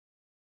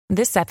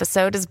This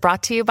episode is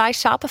brought to you by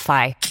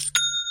Shopify.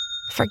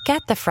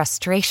 Forget the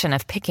frustration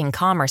of picking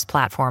commerce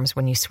platforms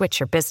when you switch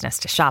your business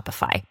to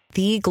Shopify,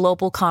 the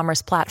global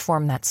commerce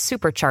platform that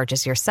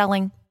supercharges your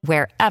selling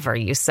wherever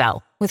you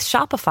sell. With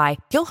Shopify,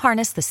 you'll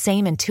harness the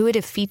same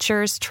intuitive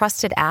features,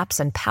 trusted apps,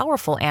 and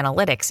powerful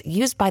analytics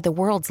used by the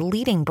world's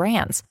leading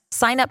brands.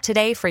 Sign up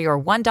today for your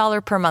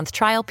 $1 per month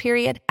trial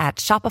period at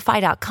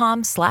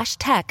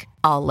shopify.com/tech,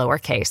 all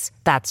lowercase.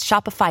 That's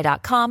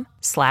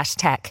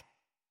shopify.com/tech.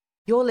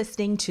 You're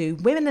listening to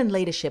Women in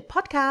Leadership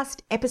Podcast,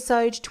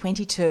 episode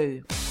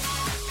 22.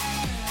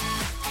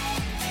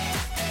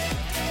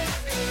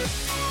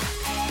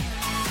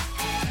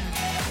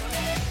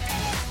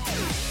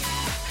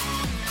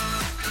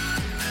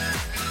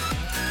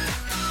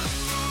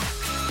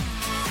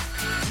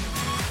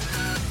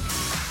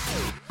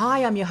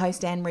 Hi, I'm your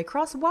host, Anne-Marie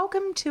Cross.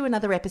 Welcome to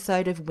another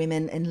episode of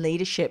Women in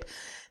Leadership,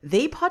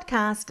 the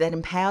podcast that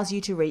empowers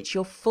you to reach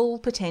your full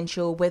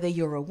potential, whether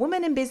you're a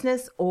woman in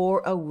business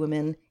or a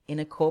woman in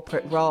a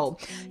corporate role.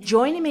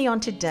 Joining me on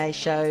today's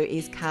show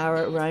is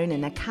Cara Ronan.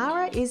 Now,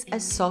 Cara is a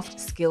soft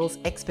skills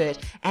expert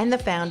and the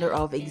founder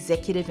of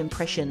Executive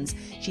Impressions.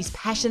 She's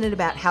passionate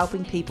about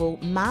helping people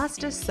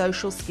master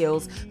social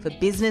skills for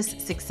business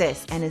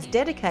success and is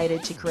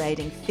dedicated to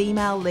creating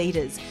female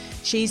leaders.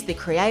 She's the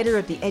creator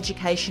of the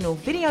educational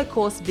video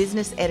course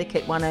Business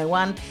Etiquette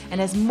 101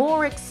 and has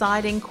more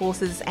exciting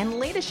courses and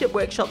leadership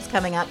workshops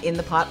coming up in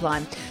the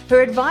pipeline.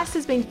 Her advice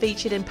has been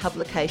featured in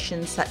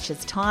publications such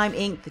as Time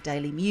Inc., The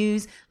Daily Muse,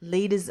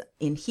 Leaders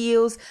in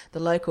Heels, The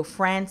Local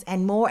France,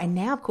 and more. And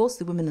now, of course,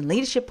 the Women in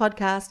Leadership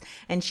podcast.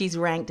 And she's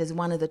ranked as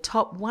one of the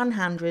top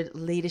 100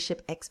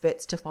 leadership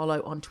experts to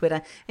follow on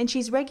Twitter. And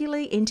she's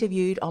regularly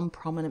interviewed on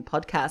prominent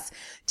podcasts.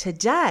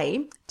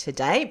 Today,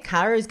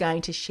 Cara is going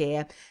to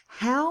share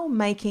how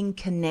making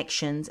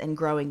connections and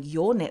growing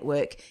your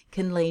network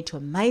can lead to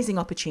amazing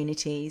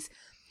opportunities,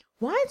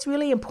 why it's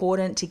really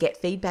important to get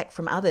feedback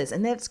from others,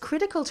 and that it's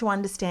critical to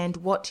understand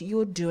what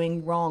you're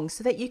doing wrong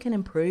so that you can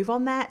improve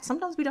on that.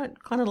 Sometimes we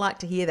don't kind of like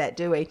to hear that,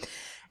 do we?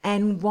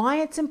 And why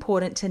it's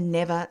important to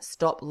never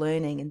stop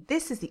learning. And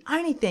this is the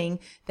only thing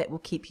that will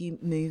keep you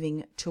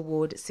moving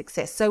toward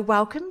success. So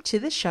welcome to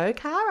the show,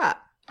 Cara.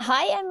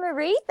 Hi,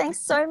 Anne-Marie. Thanks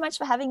so much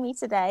for having me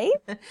today.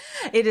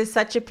 It is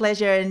such a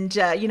pleasure. And,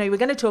 we're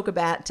going to talk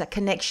about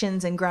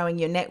connections and growing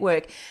your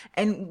network.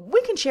 And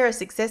we can share a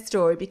success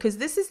story because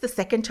this is the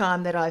second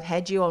time that I've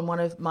had you on one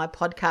of my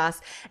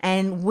podcasts.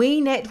 And we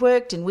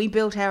networked and we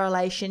built our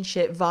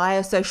relationship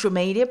via social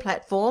media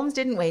platforms,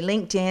 didn't we?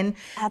 LinkedIn.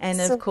 Absolutely. And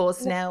of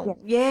course now,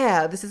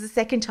 this is the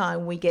second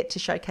time we get to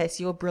showcase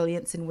your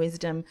brilliance and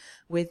wisdom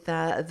with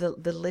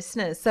the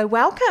listeners. So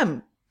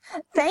welcome.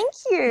 Thank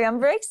you. I'm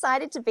very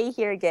excited to be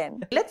here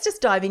again. Let's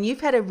just dive in. You've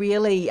had a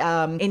really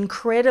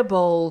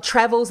incredible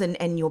travels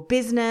and your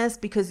business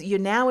because you're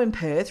now in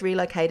Perth,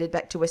 relocated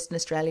back to Western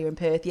Australia in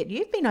Perth, yet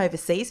you've been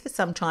overseas for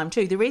some time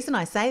too. The reason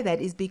I say that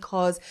is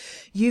because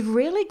you've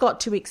really got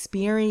to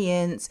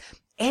experience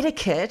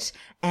etiquette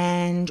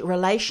and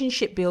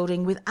relationship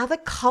building with other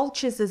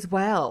cultures as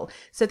well.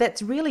 So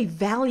that's really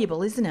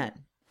valuable, isn't it?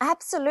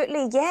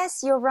 Absolutely.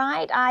 Yes, you're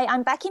right.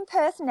 I'm back in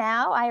Perth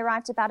now. I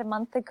arrived about a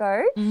month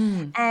ago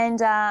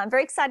and I'm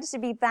very excited to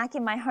be back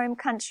in my home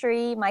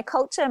country, my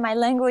culture, my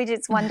language.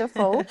 It's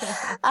wonderful.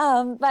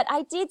 But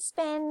I did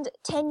spend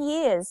 10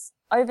 years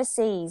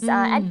overseas.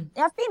 I've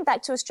been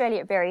back to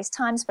Australia at various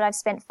times, but I've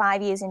spent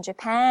 5 years in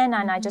Japan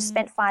and I just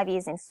spent 5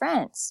 years in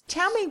France.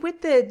 Tell me,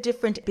 with the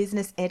different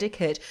business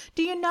etiquette,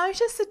 do you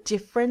notice a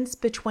difference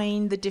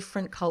between the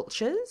different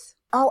cultures?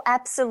 Oh,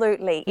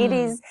 absolutely.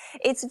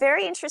 It's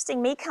very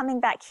interesting me coming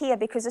back here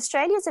because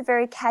Australia is a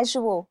very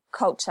casual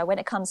culture when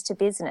it comes to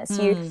business.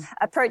 You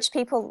approach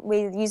people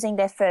with using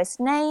their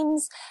first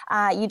names.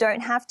 You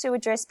don't have to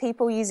address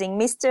people using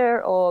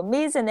Mr. or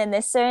Ms. and then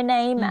their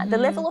surname. The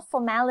level of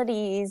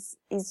formality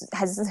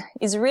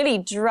is really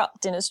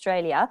dropped in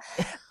Australia,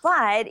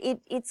 but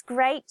it's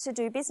great to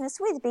do business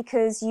with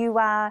because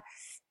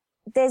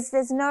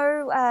there's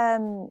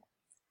no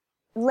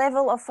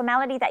level of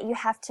formality that you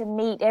have to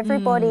meet.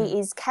 Everybody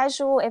is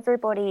casual,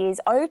 everybody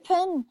is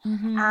open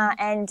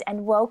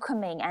and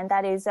welcoming, and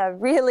that is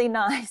really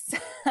nice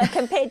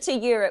compared to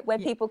Europe where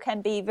people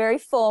can be very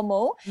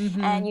formal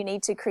and you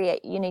need to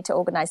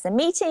organize the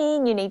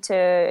meeting, you need to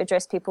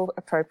address people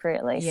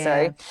appropriately.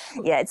 So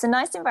it's a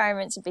nice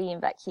environment to be in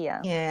back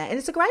here. Yeah, and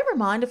it's a great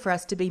reminder for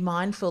us to be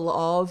mindful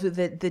of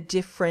the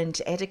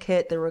different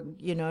etiquette,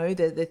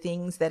 the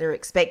things that are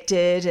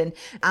expected and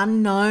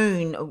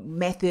unknown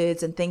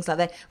methods and things like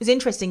that. It was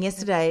interesting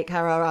yesterday,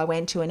 Cara, I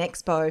went to an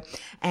expo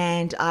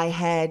and I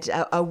had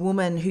a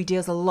woman who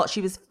deals a lot.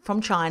 She was from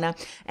China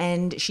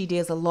and she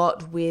deals a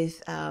lot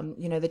with,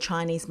 the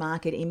Chinese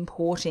market,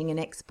 importing and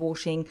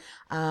exporting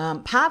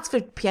parts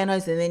for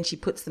pianos, and then she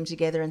puts them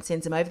together and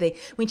sends them over there.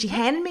 When she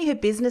handed me her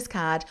business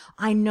card,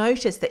 I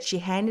noticed that she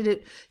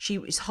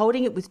was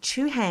holding it with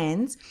two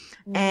hands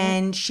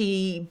and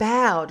she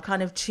bowed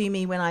kind of to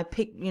me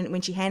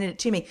when she handed it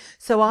to me.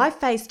 So I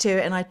faced her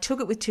and I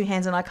took it with two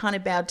hands and I kind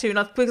of bowed too,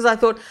 because I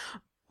thought,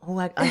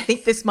 I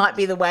think this might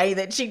be the way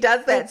that she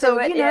does that.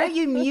 So,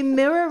 you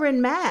mirror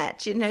and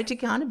match, to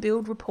kind of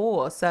build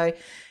rapport. So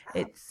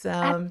it's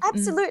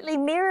absolutely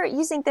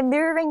using the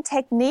mirroring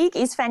technique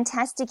is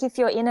fantastic if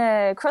you're in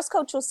a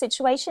cross-cultural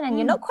situation and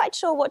you're not quite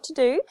sure what to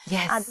do.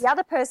 Yes. The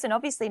other person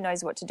obviously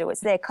knows what to do. It's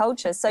their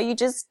culture. So you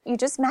just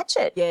match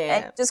it. Yeah.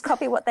 And just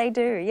copy what they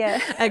do. Yeah.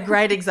 A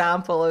great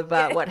example of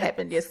what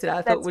happened yesterday.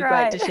 I thought would be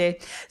great to share.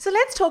 So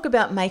let's talk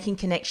about making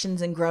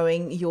connections and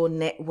growing your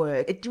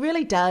network. It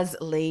really does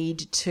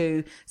lead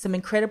to some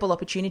incredible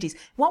opportunities.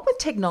 What with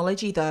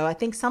technology though, I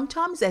think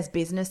sometimes as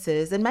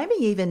businesses and maybe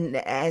even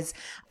as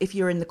if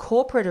you're in the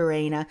corporate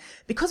arena,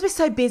 because we're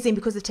so busy and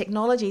because of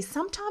technology,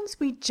 sometimes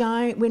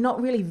we're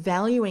not really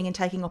valuing and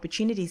taking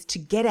opportunities to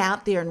get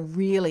out there and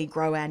really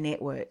grow our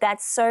network.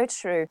 That's so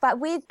true. But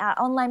with our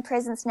online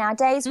presence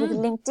nowadays, with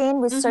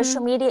LinkedIn, with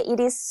social media, it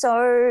is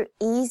so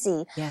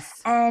easy.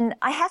 Yes. And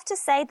I have to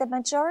say the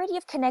majority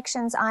of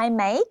connections I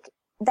make,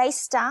 they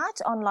start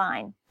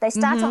online. They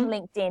start on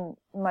LinkedIn,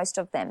 most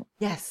of them.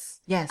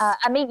 Yes.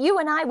 I mean, you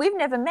and I, we've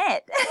never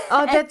met.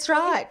 Oh, that's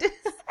right.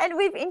 And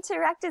we've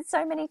interacted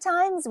so many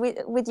times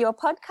with your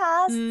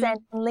podcasts and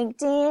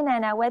LinkedIn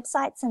and our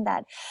websites and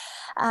that.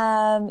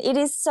 It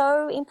is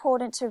so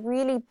important to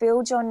really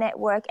build your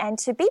network and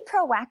to be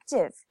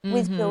proactive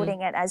with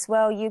building it as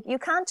well. You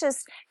can't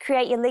just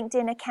create your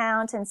LinkedIn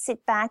account and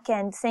sit back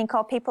and think,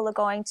 oh, people are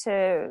going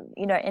to,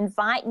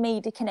 invite me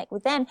to connect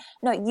with them.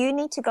 No, you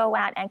need to go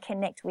out and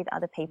connect with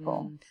other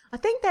people. I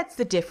think that's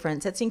the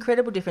difference. That's an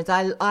incredible difference.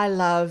 I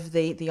love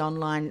the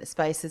online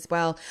space as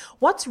well.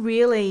 What's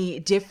really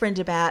different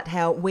about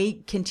how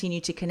we continue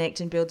to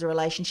connect and build a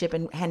relationship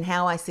and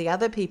how I see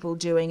other people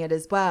doing it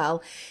as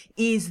well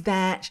is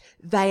that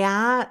they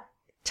are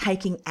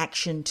taking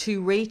action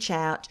to reach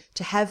out,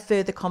 to have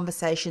further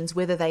conversations,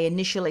 whether they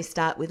initially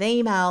start with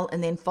email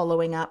and then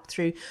following up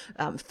through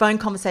phone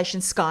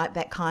conversations, Skype,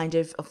 that kind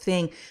of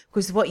thing.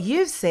 Because what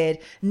you've said,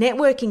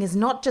 networking is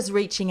not just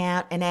reaching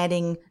out and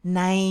adding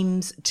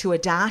names to a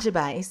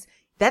database.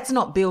 That's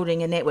not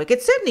building a network.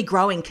 It's certainly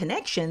growing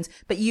connections,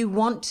 but you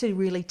want to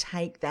really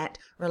take that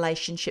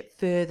relationship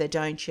further,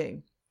 don't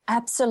you?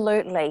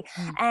 Absolutely.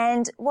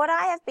 And what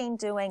I have been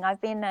doing,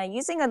 I've been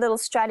using a little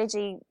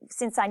strategy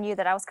since I knew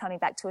that I was coming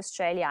back to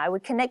Australia. I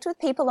would connect with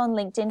people on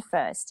LinkedIn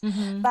first.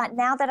 But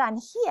now that I'm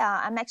here,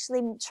 I'm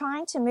actually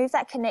trying to move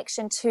that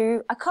connection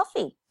to a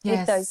coffee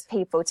with those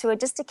people, to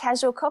just a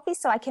casual coffee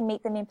so I can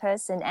meet them in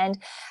person.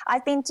 And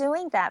I've been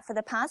doing that for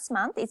the past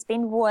month. It's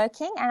been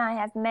working and I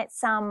have met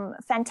some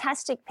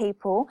fantastic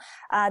people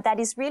that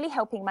is really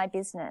helping my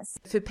business.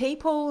 For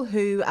people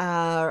who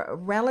are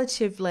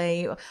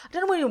relatively, I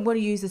don't know want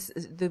to use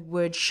the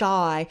word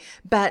shy,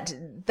 but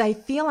they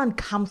feel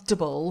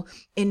uncomfortable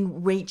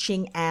in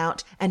reaching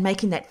out and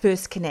making that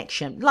first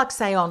connection, like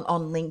say on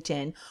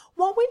LinkedIn.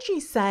 What would you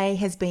say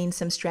has been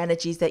some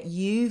strategies that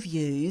you've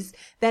used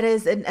that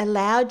has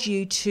allowed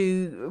you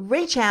to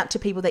reach out to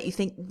people that you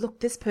think,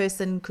 look, this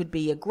person could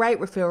be a great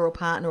referral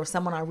partner or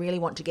someone I really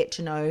want to get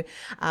to know,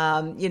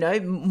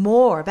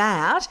 more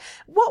about?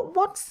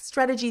 What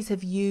strategies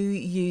have you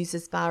used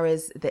as far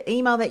as the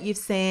email that you've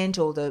sent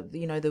or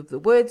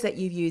the words that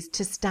you've used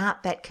to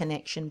start that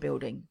connection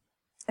building?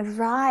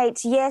 Right.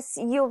 Yes,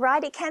 you're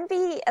right. It can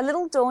be a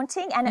little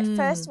daunting. And at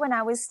first, when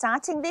I was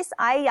starting this,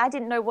 I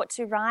didn't know what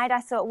to write.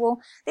 I thought, well,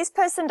 this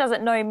person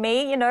doesn't know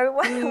me.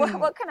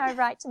 What can I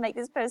write to make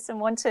this person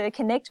want to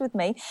connect with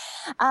me?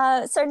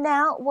 So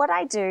now what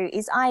I do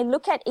is I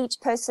look at each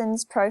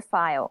person's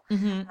profile.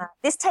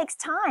 This takes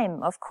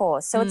time, of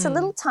course. So it's a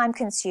little time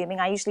consuming.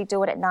 I usually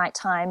do it at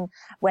nighttime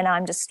when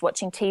I'm just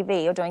watching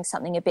TV or doing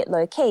something a bit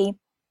low key.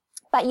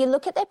 But you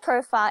look at their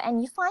profile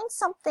and you find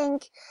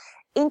something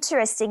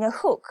interesting, a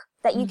hook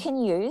that you can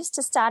use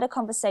to start a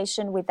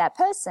conversation with that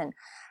person.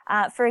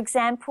 For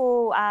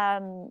example,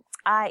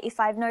 if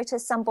I've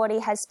noticed somebody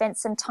has spent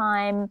some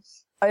time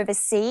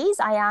overseas,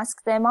 I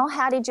ask them, oh,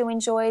 how did you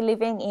enjoy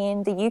living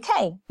in the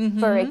UK,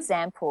 for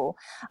example?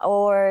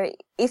 Or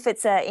if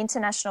it's an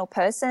international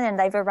person and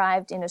they've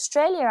arrived in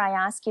Australia, I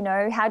ask,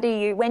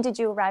 when did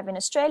you arrive in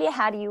Australia?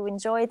 How do you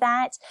enjoy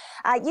that?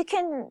 You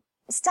can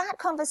start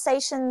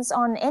conversations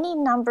on any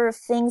number of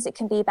things. It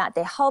can be about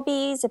their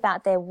hobbies,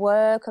 about their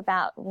work,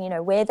 about,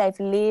 where they've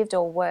lived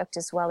or worked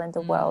as well in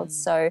the world.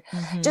 So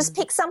just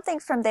pick something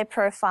from their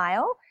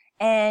profile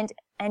and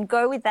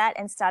go with that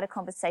and start a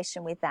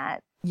conversation with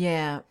that.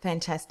 Yeah,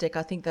 fantastic.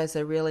 I think those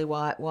are really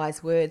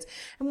wise words.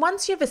 And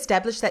once you've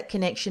established that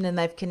connection and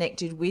they've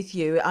connected with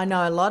you, I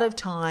know a lot of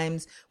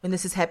times when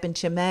this has happened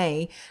to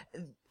me,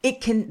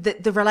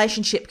 the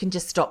relationship can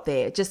just stop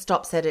there. It just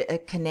stops at a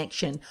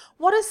connection.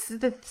 What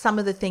are some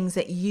of the things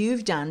that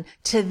you've done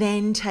to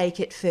then take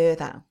it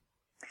further?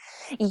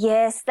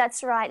 Yes,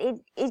 that's right.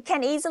 It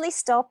can easily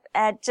stop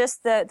at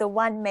just the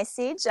one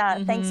message.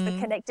 Thanks for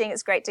connecting.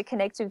 It's great to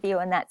connect with you,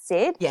 and that's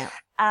it. Yeah.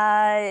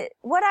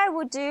 What I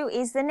would do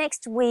is the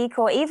next week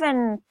or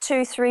even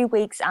 2-3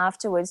 weeks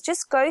afterwards,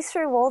 just go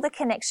through all the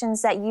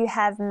connections that you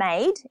have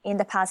made in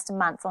the past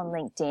month on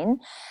LinkedIn.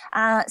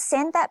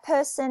 Send that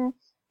person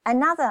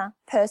another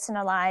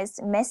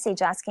personalized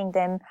message asking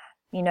them,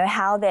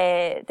 how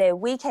their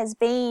week has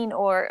been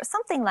or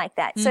something like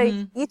that. So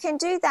you can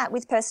do that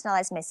with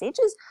personalized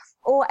messages.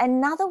 Or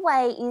another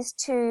way is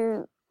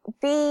to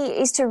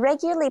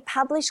regularly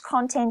publish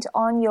content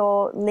on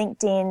your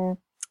LinkedIn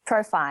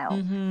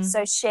profile.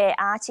 So share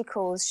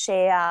articles,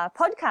 share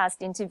podcast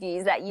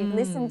interviews that you've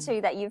listened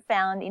to that you've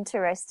found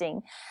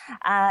interesting,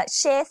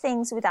 share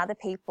things with other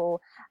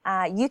people.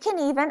 You can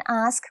even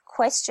ask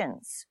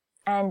questions.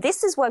 And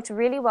this has worked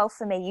really well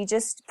for me. You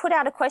just put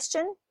out a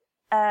question,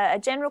 a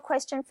general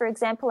question. For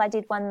example, I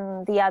did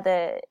one the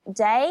other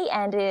day,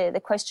 and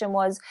the question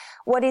was,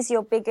 what is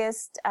your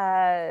biggest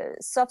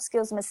soft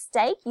skills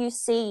mistake you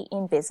see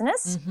in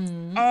business?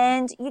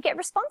 And you get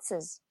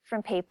responses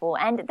from people.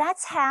 And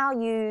that's how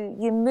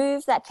you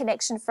move that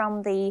connection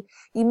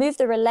you move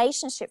the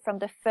relationship from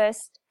the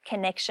first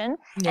connection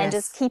and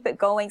just keep it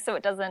going so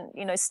it doesn't,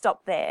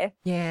 stop there.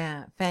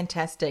 Yeah,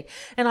 fantastic.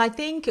 And I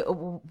think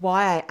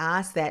why I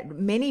asked that,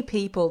 many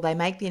people, they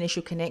make the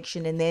initial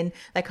connection and then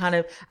they kind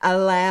of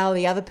allow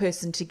the other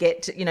person to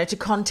get, to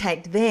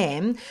contact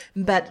them.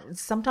 But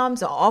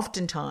sometimes, or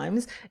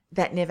oftentimes,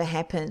 that never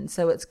happens.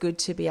 So it's good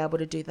to be able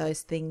to do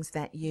those things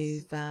that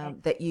you've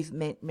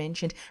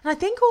mentioned. And I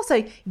think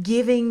also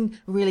giving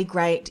really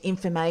great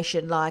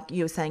information, like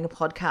you were saying, a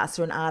podcast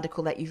or an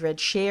article that you've read,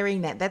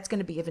 sharing that's going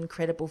to be of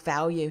incredible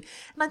value.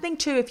 And I think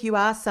too, if you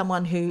are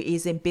someone who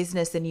is in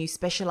business and you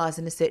specialize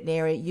in a certain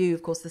area,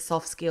 of course, the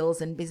soft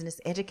skills and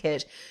business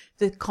etiquette,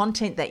 the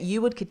content that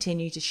you would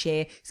continue to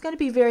share is going to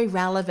be very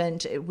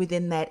relevant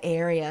within that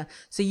area.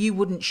 So you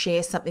wouldn't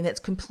share something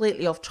that's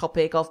completely off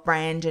topic, off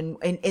brand, and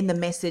in the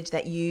message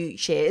that you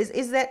share.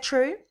 Is that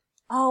true?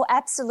 Oh,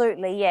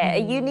 absolutely. Yeah.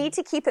 You need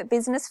to keep it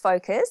business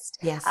focused.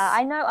 Yes.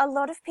 I know a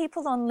lot of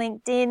people on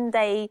LinkedIn,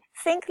 they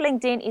think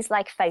LinkedIn is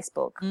like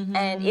Facebook,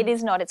 and it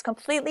is not. It's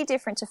completely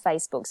different to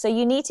Facebook. So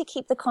you need to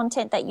keep the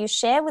content that you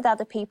share with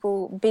other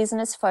people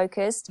business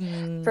focused,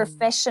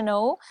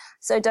 professional.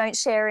 So don't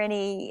share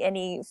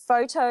any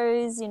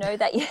photos,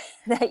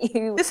 that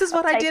you this is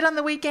what I did on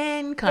the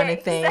weekend kind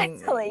of thing.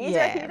 Exactly.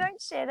 You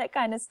don't share that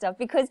kind of stuff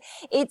because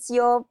it's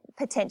your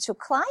potential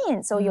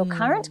clients or your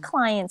current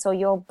clients or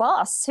your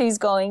boss who's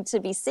going to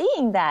be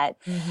seeing that.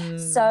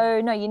 So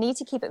no, you need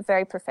to keep it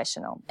very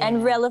professional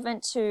and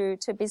relevant to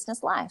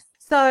business life.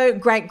 So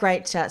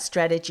great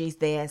strategies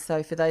there.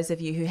 So for those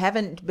of you who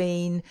haven't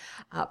been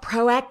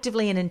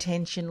proactively and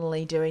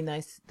intentionally doing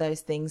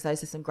those things,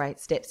 those are some great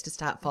steps to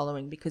start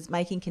following, because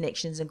making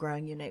connections and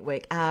growing your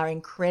network are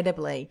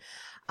incredibly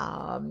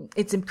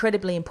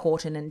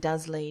important and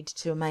does lead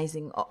to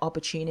amazing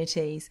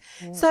opportunities.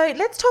 So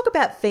let's talk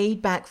about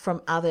feedback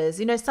from others.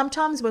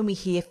 Sometimes when we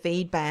hear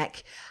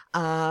feedback,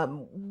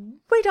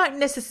 we don't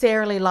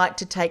necessarily like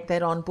to take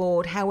that on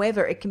board.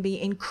 However, it can be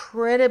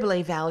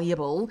incredibly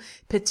valuable,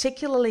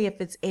 particularly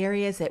if it's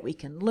areas that we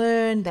can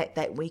learn,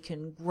 that we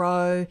can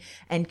grow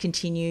and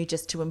continue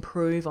just to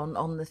improve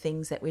on the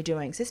things that we're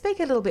doing. So speak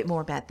a little bit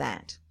more about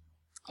that.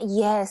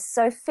 Yes.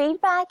 So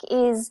feedback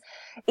is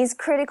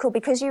critical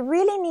because you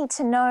really need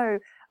to know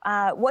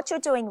what you're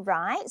doing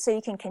right so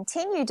you can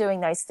continue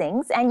doing those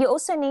things. And you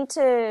also need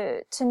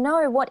to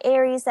know what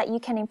areas that you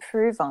can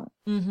improve on.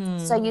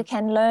 So you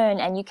can learn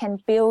and you can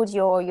build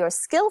your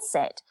skill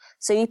set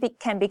so you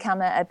can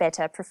become a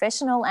better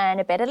professional and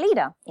a better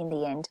leader in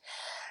the end.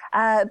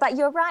 But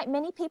you're right.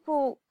 Many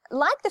people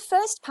like the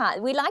first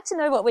part. We like to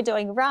know what we're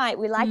doing right.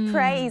 We like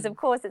praise. Of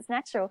course, it's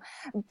natural.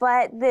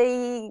 But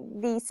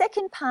the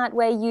second part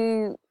where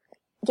you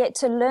get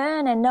to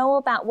learn and know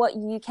about what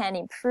you can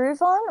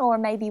improve on or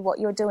maybe what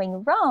you're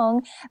doing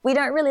wrong, we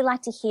don't really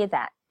like to hear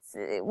that.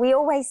 We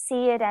always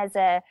see it as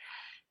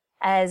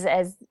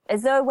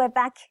though we're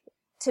back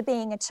to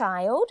being a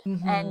child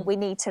and we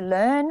need to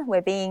learn.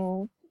 We're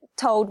being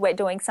told we're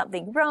doing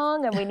something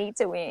wrong and we need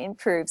to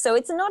improve. So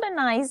it's not a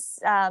nice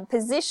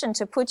position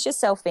to put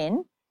yourself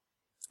in,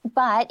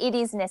 but it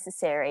is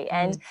necessary.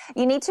 And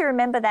you need to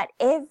remember that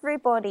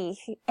anybody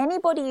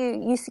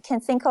you can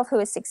think of who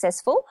is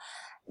successful,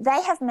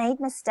 they have made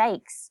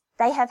mistakes.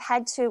 They have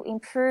had to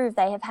improve.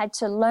 They have had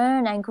to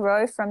learn and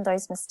grow from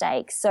those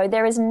mistakes. So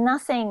there is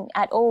nothing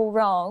at all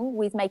wrong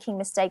with making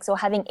mistakes or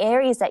having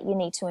areas that you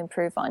need to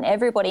improve on.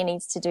 Everybody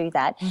needs to do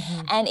that.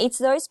 And it's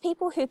those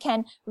people who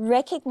can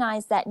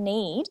recognize that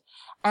need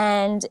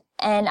and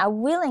are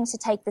willing to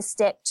take the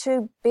step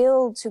to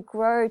build, to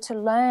grow, to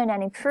learn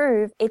and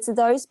improve. It's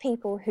those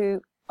people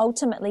who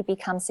ultimately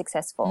become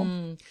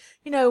successful.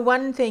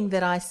 One thing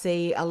that I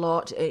see a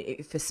lot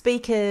for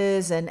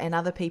speakers and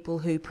other people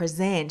who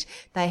present,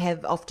 they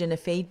have often a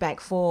feedback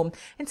form.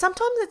 And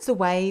sometimes it's the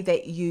way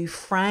that you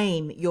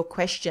frame your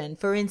question.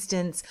 For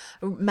instance,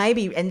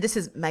 maybe, and this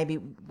is maybe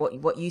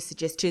what you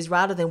suggest too, is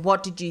rather than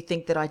what did you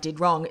think that I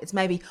did wrong, it's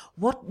maybe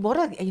what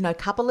are, a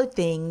couple of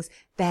things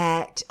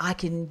that I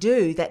can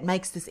do that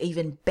makes this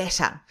even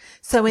better.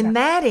 So in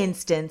that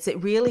instance,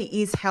 it really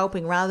is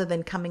helping rather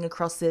than coming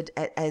across it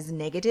as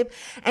negative.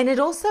 And it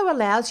also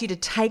allows you to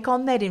take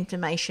on that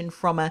information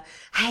from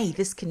hey,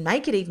 this can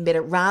make it even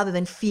better, rather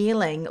than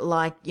feeling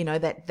like,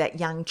 that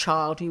young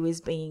child who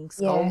is being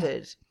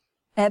scolded.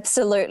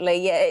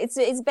 Absolutely. Yeah.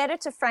 It's better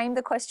to frame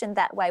the question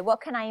that way. What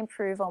can I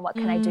improve on? What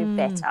can I do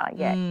better?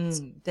 Yeah.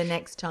 The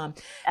next time.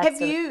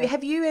 Absolutely.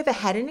 Have you ever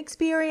had an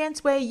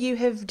experience where you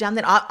have done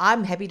that?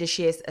 I'm happy to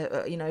share,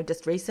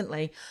 just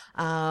recently,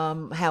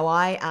 how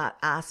I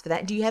asked for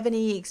that. Do you have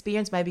any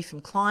experience maybe from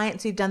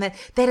clients who've done that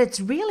it's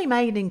really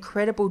made an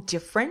incredible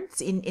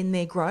difference in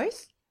their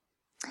growth?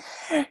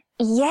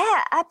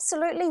 Yeah,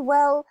 absolutely.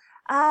 Well,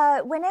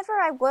 whenever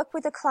I work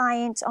with a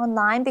client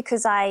online,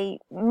 because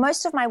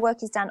most of my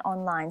work is done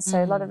online,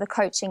 so a lot of the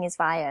coaching is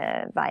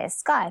via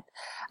Skype.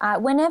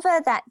 Whenever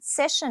that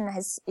session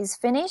is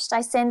finished,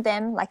 I send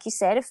them, like you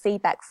said, a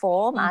feedback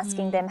form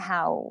asking them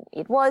how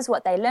it was,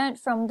 what they learned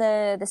from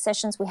the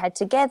sessions we had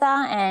together,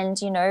 and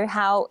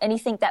how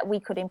anything that we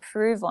could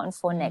improve on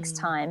for next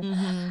time.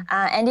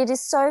 And it is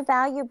so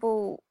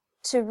valuable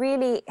to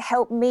really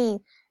help me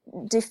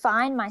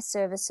define my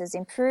services,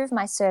 improve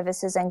my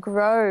services, and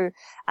grow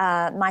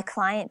my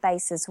client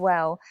base as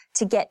well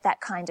to get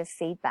that kind of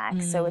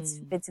feedback. So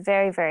it's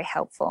very, very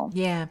helpful.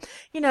 Yeah.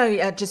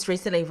 Just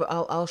recently,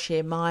 I'll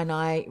share mine.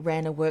 I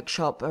ran a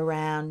workshop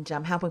around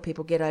helping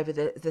people get over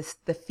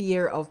the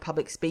fear of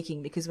public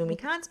speaking, because when we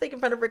can't speak in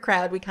front of a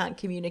crowd, we can't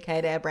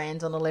communicate our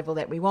brands on a level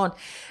that we want.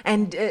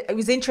 And it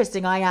was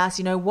interesting. I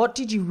asked, what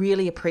did you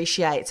really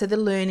appreciate? So the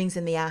learnings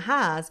and the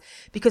ahas,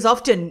 because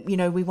often,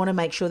 we want to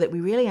make sure that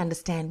we really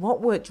understand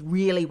what worked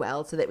really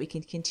well so that we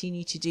can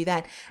continue to do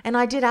that. And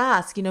I did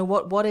ask,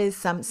 what is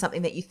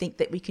something that you think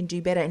that we can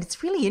do better? And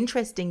it's really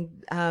interesting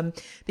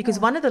because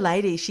one of the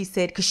ladies, she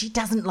said, because she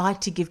doesn't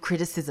like to give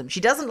criticism. She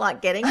doesn't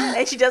like getting it,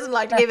 and she doesn't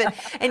like to give it.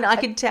 And I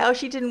could tell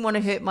she didn't want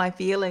to hurt my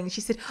feelings.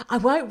 She said, I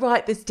won't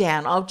write this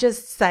down. I'll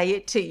just say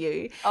it to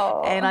you.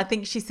 Oh. And I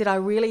think she said, I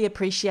really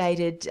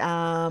appreciated,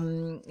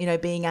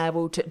 being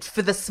able to,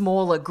 for the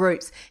smaller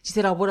groups, she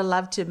said, I would have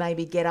loved to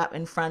maybe get up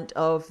in front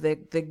of the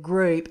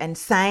group and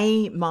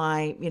say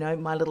my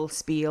little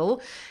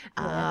spiel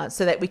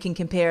so that we can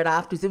compare it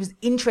afterwards. It was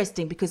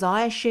interesting because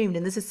I assumed,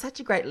 and this is such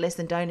a great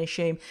lesson, don't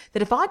assume,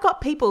 that if I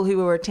got people who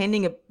were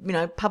attending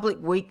a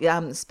public week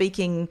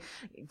speaking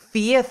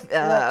fear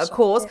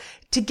course,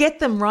 to get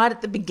them right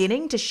at the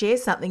beginning to share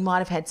something might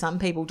have had some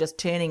people just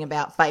turning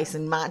about face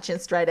and marching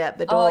straight out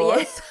the door. Oh,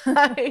 yes.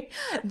 So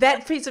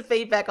that piece of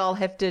feedback I'll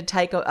have to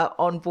take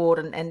on board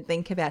and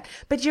think about.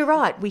 But you're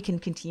right, we can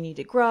continue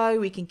to grow,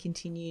 we can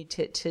continue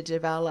to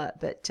develop,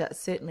 but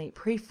certainly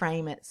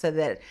pre-frame it so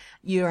that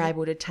you're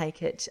able to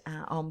take it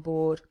on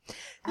board.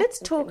 Let's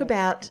talk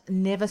about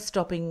never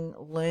stopping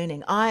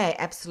learning. I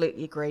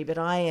absolutely agree, but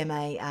I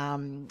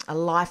am a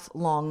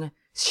lifelong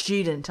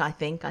student. I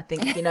think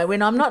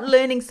when I'm not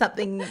learning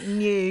something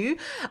new,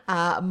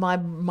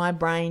 my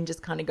brain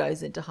just kind of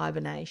goes into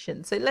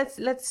hibernation. So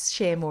let's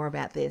share more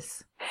about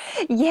this.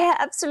 Yeah,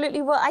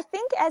 absolutely. Well, I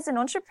think as an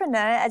entrepreneur,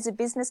 as a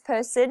business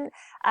person,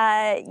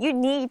 you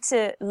need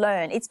to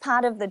learn. It's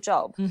part of the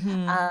job.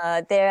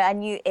 There are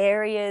new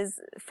areas.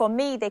 For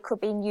me, there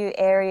could be new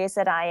areas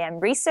that I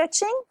am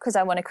researching because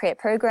I want to create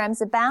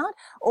programs about,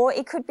 or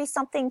it could be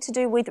something to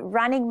do with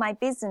running my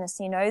business,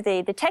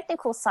 the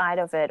technical side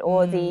of it,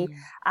 or the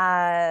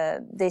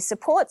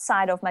support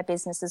side of my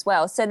business as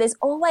well. So there's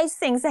always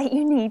things that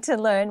you need to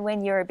learn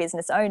when you're a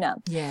business owner.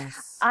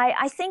 Yes.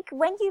 I think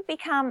when you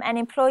become an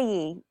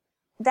employee,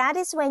 that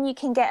is when you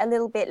can get a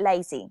little bit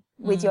lazy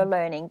with your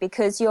learning,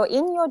 because you're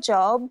in your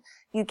job,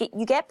 you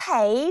get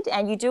paid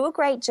and you do a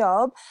great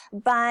job,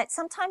 but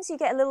sometimes you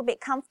get a little bit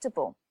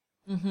comfortable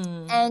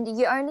and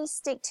you only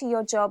stick to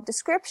your job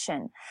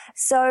description.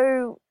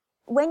 So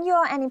when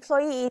you're an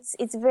employee,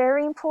 it's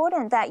very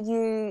important that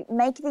you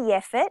make the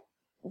effort.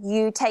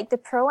 You take the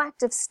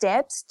proactive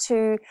steps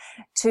to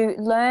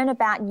learn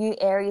about new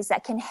areas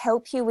that can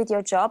help you with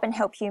your job and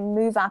help you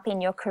move up in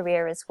your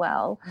career as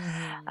well.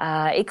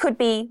 It could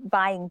be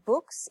buying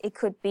books. It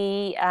could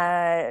be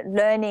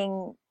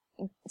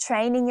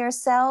training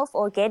yourself,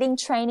 or getting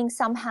training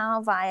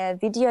somehow via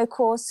video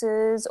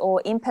courses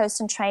or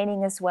in-person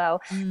training as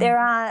well. There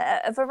are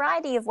a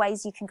variety of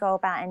ways you can go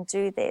about and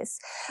do this,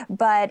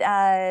 but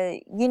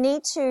you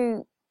need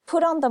to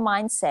put on the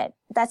mindset.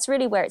 That's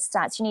really where it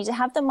starts. You need to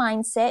have the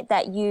mindset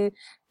that you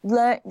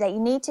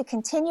need to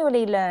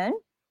continually learn,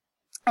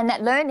 and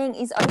that learning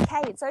is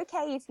okay. It's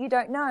okay if you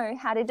don't know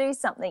how to do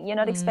something. You're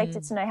not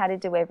expected to know how to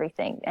do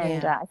everything.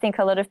 And I think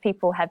a lot of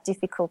people have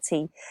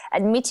difficulty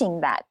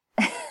admitting that.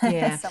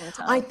 Yeah, sometimes.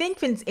 I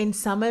think in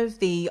some of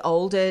the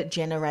older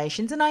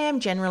generations, and I am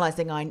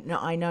generalizing,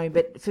 I know,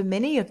 but for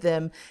many of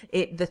them,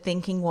 the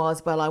thinking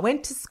was, well, I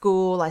went to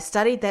school, I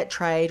studied that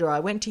trade, or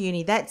I went to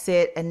uni, that's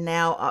it, and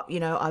now,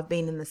 I've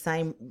been in the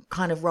same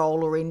kind of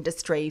role or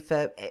industry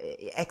for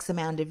X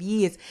amount of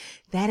years.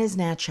 That has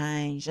now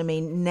changed. I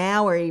mean,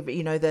 now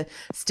the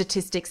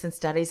statistics and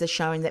studies are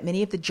showing that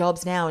many of the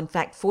jobs now, in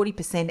fact,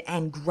 40%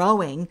 and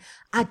growing,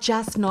 are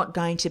just not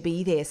going to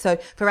be there. So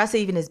for us,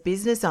 even as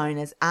business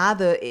owners, are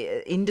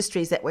the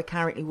industries that we're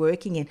currently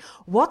working in,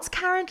 what's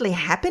currently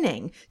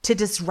happening to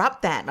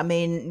disrupt that? I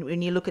mean,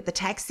 when you look at the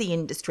taxi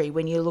industry,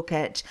 when you look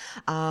at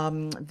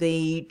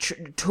the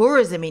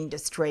tourism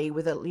industry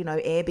with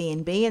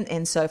Airbnb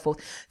and so forth.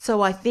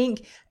 So I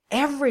think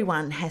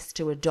everyone has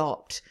to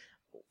adopt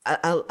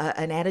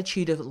an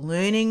attitude of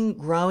learning,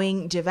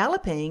 growing,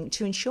 developing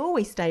to ensure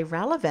we stay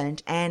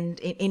relevant and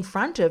in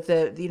front of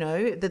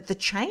the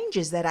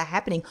changes that are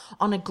happening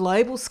on a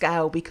global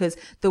scale, because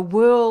the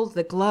world,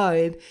 the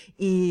globe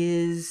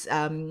is,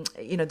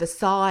 the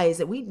size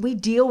that we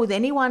deal with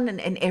anyone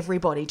and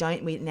everybody,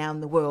 don't we, now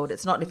in the world?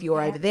 It's not if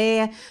you're over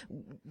there,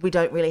 we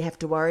don't really have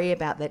to worry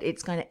about that.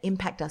 It's going to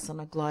impact us on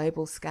a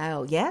global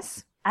scale.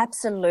 Yes?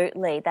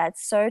 Absolutely.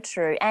 That's so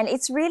true. And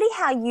it's really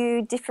how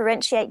you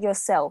differentiate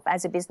yourself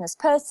as a business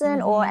person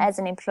or as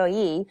an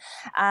employee.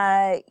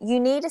 You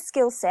need a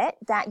skill set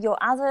that your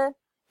other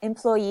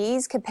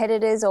employees,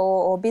 competitors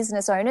or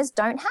business owners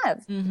don't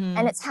have.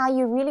 And it's how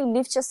you really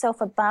lift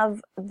yourself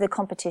above the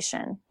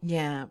competition.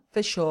 Yeah,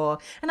 for sure.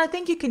 And I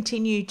think you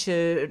continue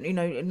to,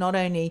 not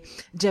only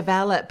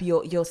develop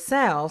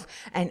yourself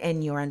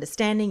and your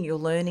understanding, your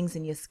learnings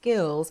and your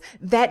skills,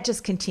 that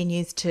just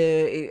continues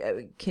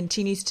to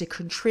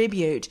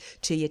contribute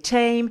to your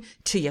team,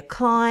 to your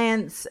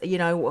clients,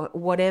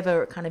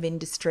 whatever kind of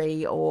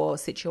industry or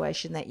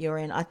situation that you're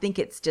in. I think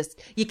it's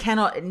just, you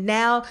cannot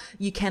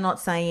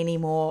say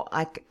anymore,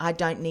 I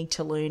don't need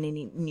to learn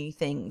any new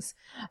things.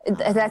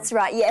 That's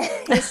right. Yeah.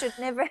 You should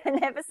never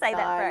say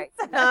that phrase.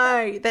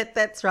 No,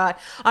 that's right.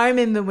 I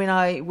remember when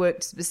I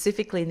worked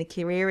specifically in the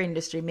career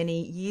industry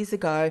many years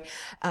ago,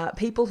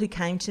 people who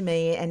came to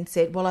me and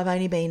said, well, I've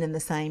only been in the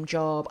same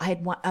job.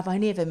 I've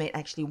only ever met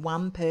actually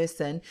one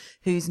person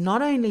who's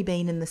not only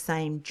been in the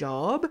same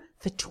job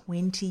for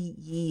 20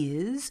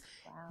 years,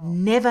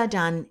 never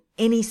done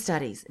any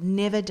studies,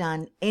 never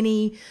done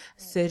any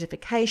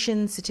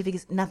certifications,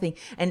 certificates, nothing.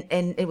 And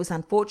it was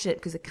unfortunate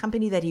because the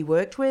company that he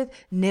worked with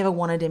never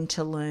wanted him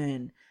to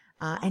learn.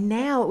 And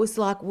now it was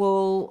like,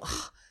 well,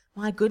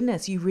 my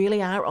goodness, you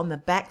really are on the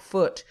back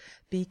foot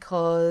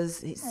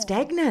because it's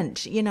stagnant,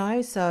 so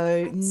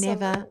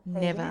Absolutely.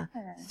 never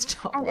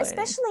stop And learning.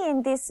 Especially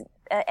in this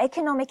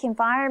economic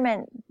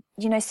environment,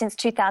 since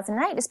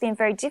 2008, it's been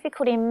very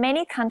difficult in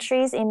many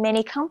countries, in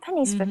many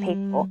companies for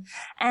people.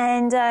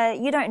 And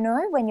you don't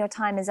know when your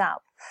time is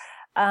up.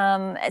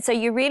 So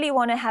you really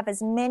want to have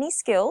as many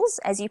skills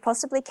as you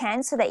possibly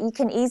can so that you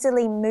can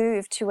easily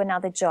move to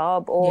another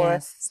job or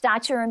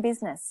start your own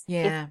business.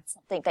 Yeah. If it's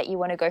something that you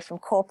want to go from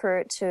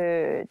corporate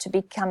to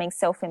becoming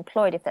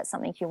self-employed, if that's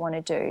something you want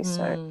to do.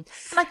 So, and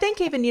I think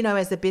even,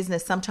 as a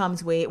business,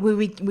 sometimes we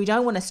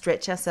don't want to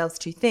stretch ourselves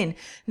too thin.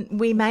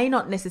 We may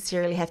not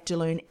necessarily have to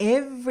learn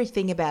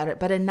everything about it,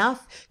 but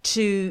enough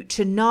to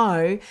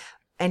know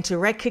and to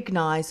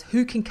recognize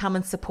who can come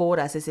and support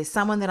us. Is there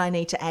someone that I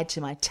need to add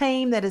to my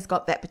team that has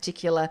got that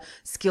particular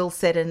skill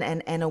set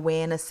and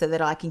awareness so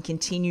that I can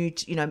continue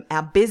to,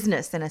 our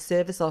business and our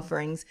service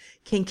offerings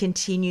can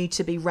continue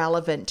to be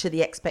relevant to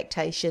the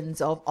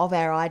expectations of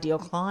our ideal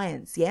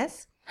clients,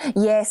 yes?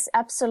 Yes,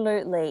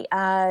 absolutely.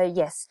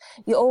 Yes.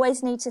 You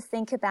always need to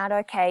think about,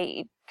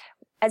 okay,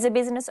 as a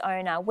business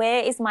owner,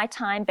 where is my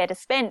time better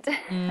spent?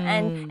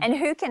 And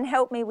who can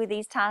help me with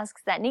these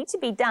tasks that need to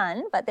be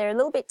done, but they're a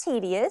little bit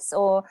tedious,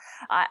 or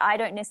I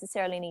don't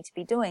necessarily need to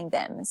be doing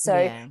them.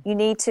 So you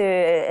need to,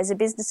 as a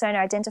business owner,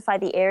 identify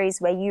the areas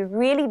where you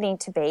really need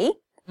to be.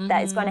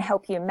 That is going to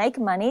help you make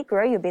money,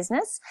 grow your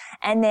business,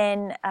 and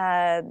then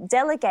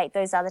delegate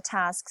those other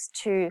tasks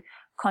to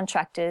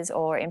contractors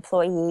or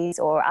employees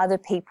or other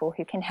people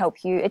who can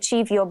help you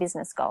achieve your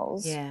business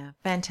goals. Yeah,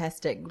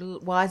 fantastic.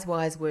 Wise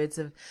words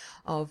of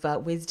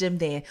wisdom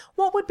there.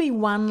 What would be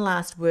one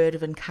last word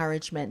of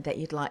encouragement that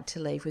you'd like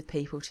to leave with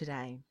people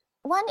today?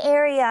 One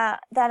area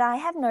that I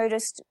have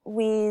noticed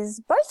with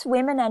both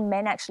women and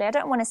men, actually, I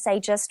don't want to say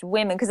just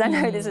women because I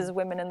know this is a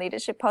Women in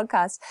Leadership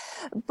podcast,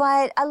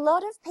 but a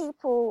lot of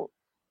people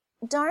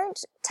don't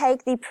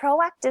take the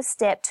proactive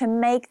step to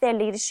make their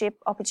leadership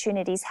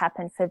opportunities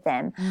happen for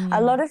them.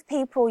 A lot of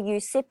people, you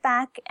sit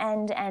back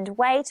and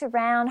wait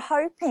around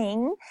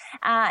hoping,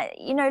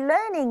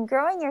 learning,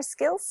 growing your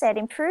skill set,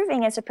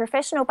 improving as a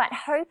professional, but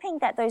hoping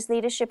that those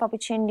leadership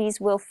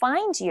opportunities will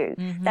find you,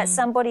 that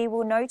somebody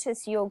will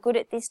notice you're good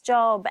at this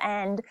job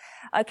and,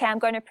 okay, I'm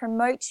going to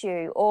promote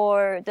you,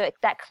 or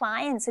that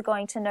clients are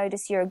going to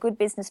notice you're a good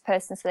business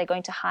person, so they're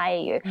going to hire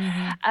you.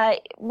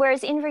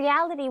 Whereas in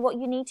reality, what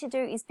you need to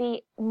do is be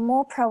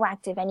more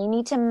proactive, and you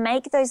need to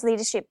make those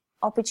leadership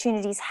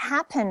opportunities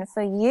happen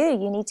for you.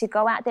 You need to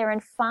go out there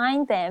and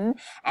find them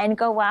and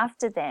go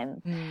after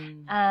them.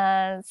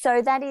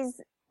 So that is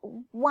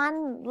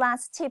one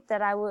last tip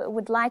that I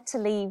would like to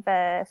leave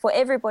for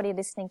everybody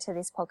listening to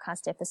this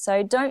podcast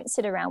episode. Don't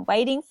sit around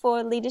waiting for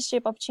a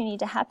leadership opportunity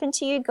to happen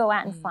to you. Go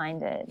out and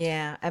find it.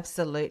 Yeah,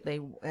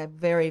 absolutely.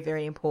 Very,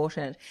 very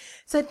important.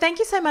 So thank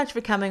you so much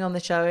for coming on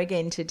the show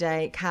again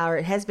today,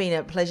 Cara. It has been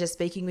a pleasure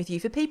speaking with you.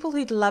 For people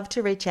who'd love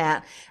to reach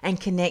out and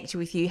connect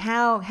with you,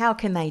 how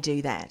can they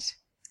do that?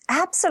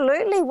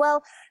 Absolutely.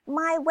 Well,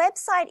 my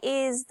website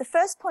is the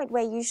first point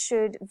where you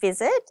should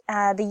visit.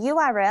 The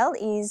URL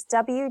is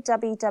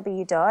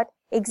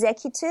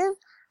www.executive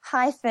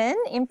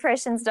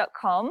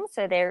executive-impressions.com.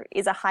 So there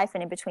is a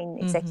hyphen in between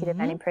executive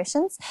and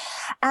impressions.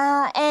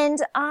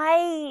 And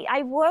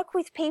I work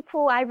with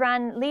people. I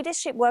run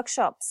leadership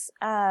workshops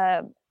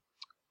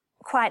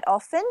quite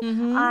often.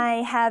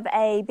 I have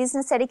a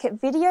business etiquette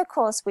video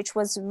course which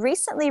was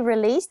recently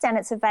released, and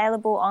it's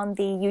available on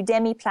the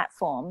Udemy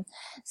platform.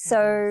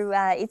 So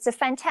it's a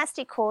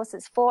fantastic course.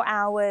 It's 4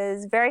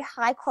 hours, very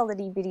high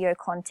quality video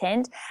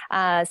content.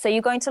 So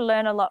you're going to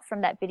learn a lot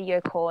from that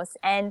video course,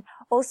 and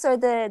also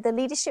the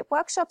leadership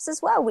workshops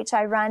as well, which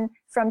I run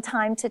from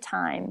time to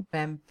time.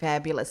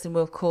 Fabulous. And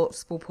we'll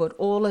put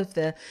all of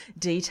the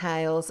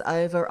details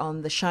over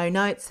on the show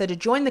notes. So to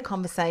join the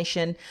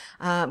conversation,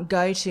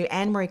 go to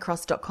annemariecross.com/podcast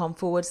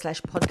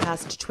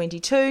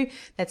 22.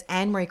 That's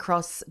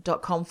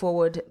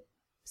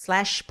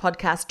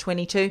annemariecross.com/podcast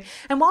 22.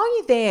 And while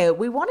you're there,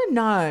 we want to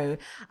know,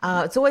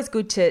 it's always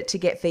good to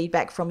get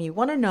feedback from you.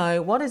 Want to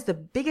know what is the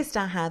biggest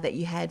aha that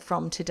you had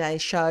from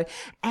today's show,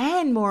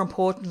 and more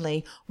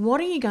importantly, what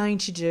are you going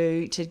to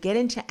do to get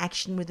into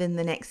action within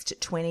the next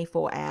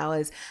 24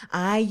 hours?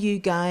 Are you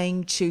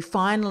going to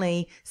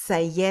finally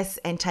say yes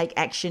and take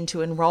action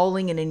to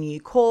enrolling in a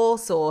new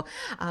course, or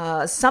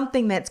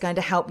something that's going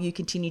to help you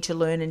continue to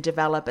learn and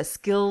develop a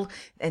skill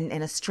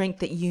and a strength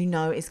that you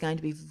know is going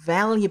to be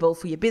valuable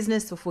for your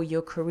business or for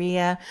your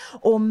career?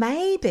 Or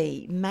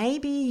maybe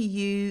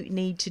you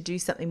need to do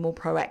something more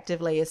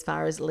proactively as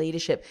far as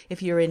leadership.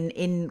 If you're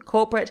in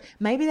corporate,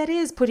 maybe that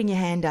is putting your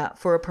hand up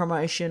for a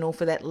promotion or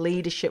for that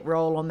leadership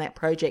role on that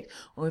project.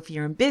 Or if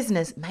you're in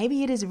business,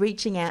 maybe it is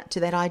reaching out to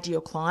that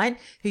ideal client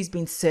who's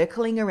been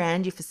circling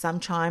around you for some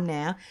time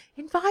now.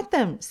 Invite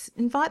them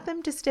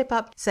to step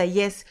up, say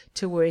yes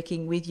to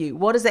working with you.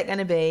 What is that going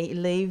to be?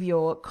 Leave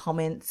your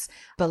comments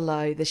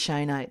below the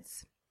show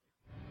notes.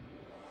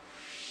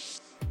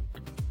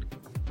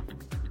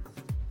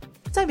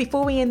 So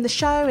before we end the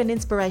show, an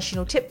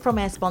inspirational tip from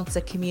our sponsor,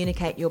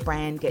 Communicate Your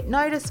Brand. Get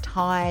noticed,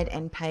 hired,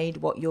 and paid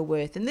what you're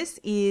worth. And this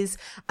is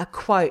a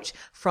quote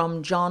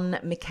from John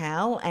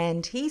McCall,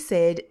 and he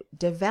said,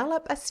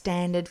 "Develop a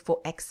standard for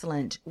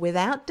excellence.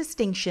 Without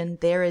distinction,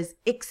 there is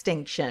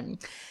extinction."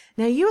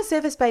 Now, you're a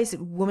service-based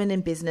woman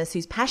in business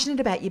who's passionate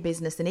about your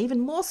business and even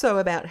more so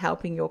about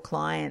helping your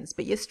clients,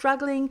 but you're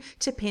struggling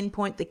to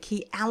pinpoint the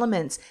key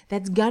elements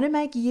that's going to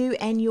make you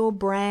and your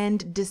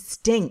brand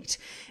distinct.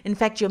 In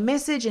fact, your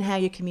message and how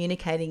you're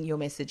communicating your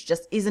message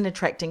just isn't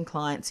attracting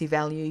clients who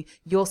value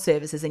your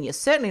services, and you're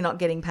certainly not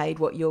getting paid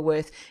what you're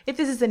worth. If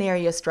this is an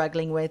area you're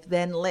struggling with,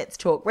 then let's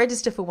talk.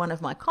 Register for one of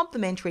my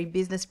complimentary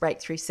business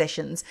breakthrough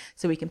sessions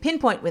so we can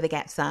pinpoint where the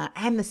gaps are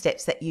and the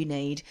steps that you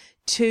need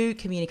to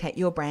communicate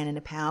your brand in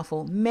a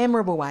powerful,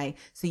 memorable way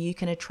so you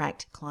can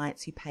attract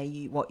clients who pay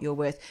you what you're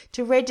worth.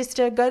 To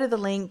register, go to the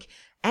link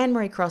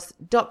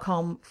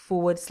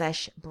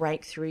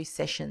annemariecross.com/breakthrough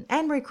session.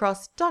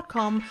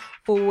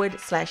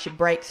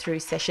 annemariecross.com/breakthrough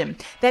session.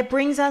 That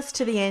brings us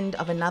to the end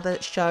of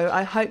another show.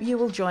 I hope you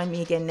will join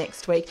me again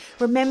next week.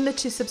 Remember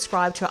to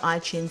subscribe to our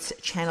iTunes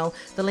channel.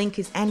 The link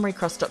is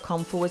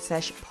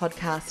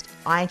annemariecross.com/podcast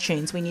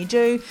iTunes. When you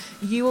do,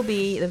 you will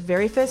be the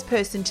very first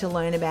person to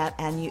learn about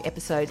our new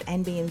episodes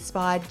and be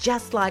inspired,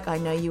 just like I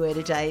know you were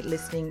today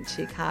listening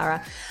to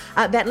Cara.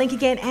 That link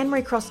again,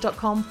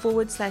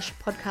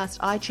 annemariecross.com/podcast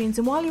iTunes.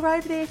 And while you're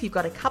over there, if you've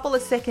got a couple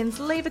of seconds,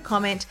 leave a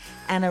comment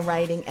and a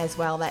rating as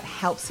well. That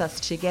helps us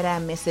to get our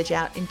message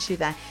out into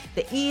the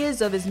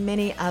ears of as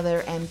many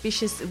other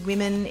ambitious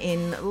women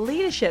in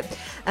leadership.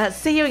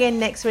 See you again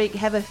next week.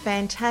 Have a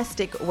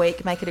fantastic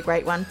week. Make it a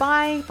great one.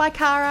 Bye. Bye,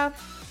 Cara.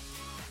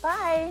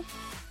 Bye.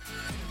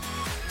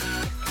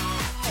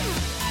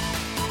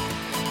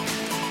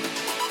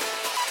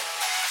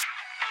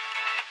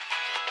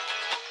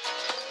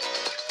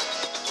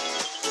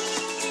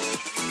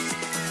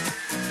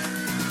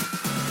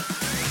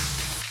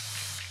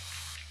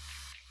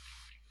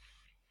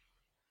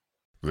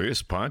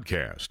 This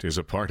podcast is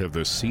a part of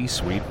the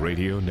C-Suite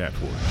Radio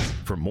Network.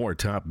 For more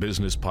top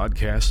business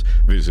podcasts,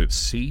 visit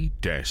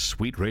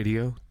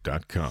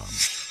c-suiteradio.com.